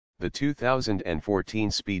The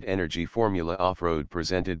 2014 Speed Energy Formula Off-Road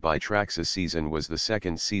presented by Traxxas season was the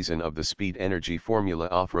second season of the Speed Energy Formula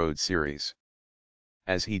Off-Road Series.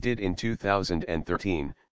 As he did in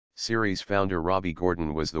 2013, series founder Robby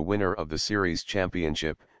Gordon was the winner of the series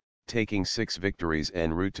championship, taking 6 victories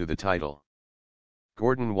en route to the title.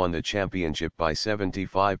 Gordon won the championship by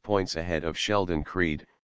 75 points ahead of Sheldon Creed,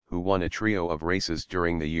 who won a trio of races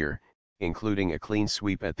during the year, including a clean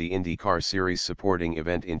sweep at the IndyCar Series supporting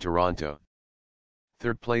event in Toronto.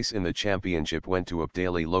 Third place in the championship went to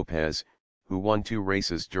Abdallah Lopez, who won 2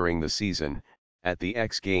 races during the season, at the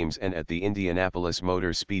X Games and at the Indianapolis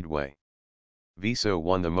Motor Speedway. Viso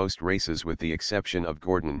won the most races with the exception of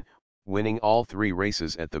Gordon, winning all 3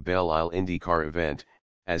 races at the Belle Isle IndyCar event.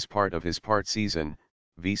 As part of his part season,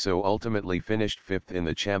 Viso ultimately finished 5th in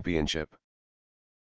the championship.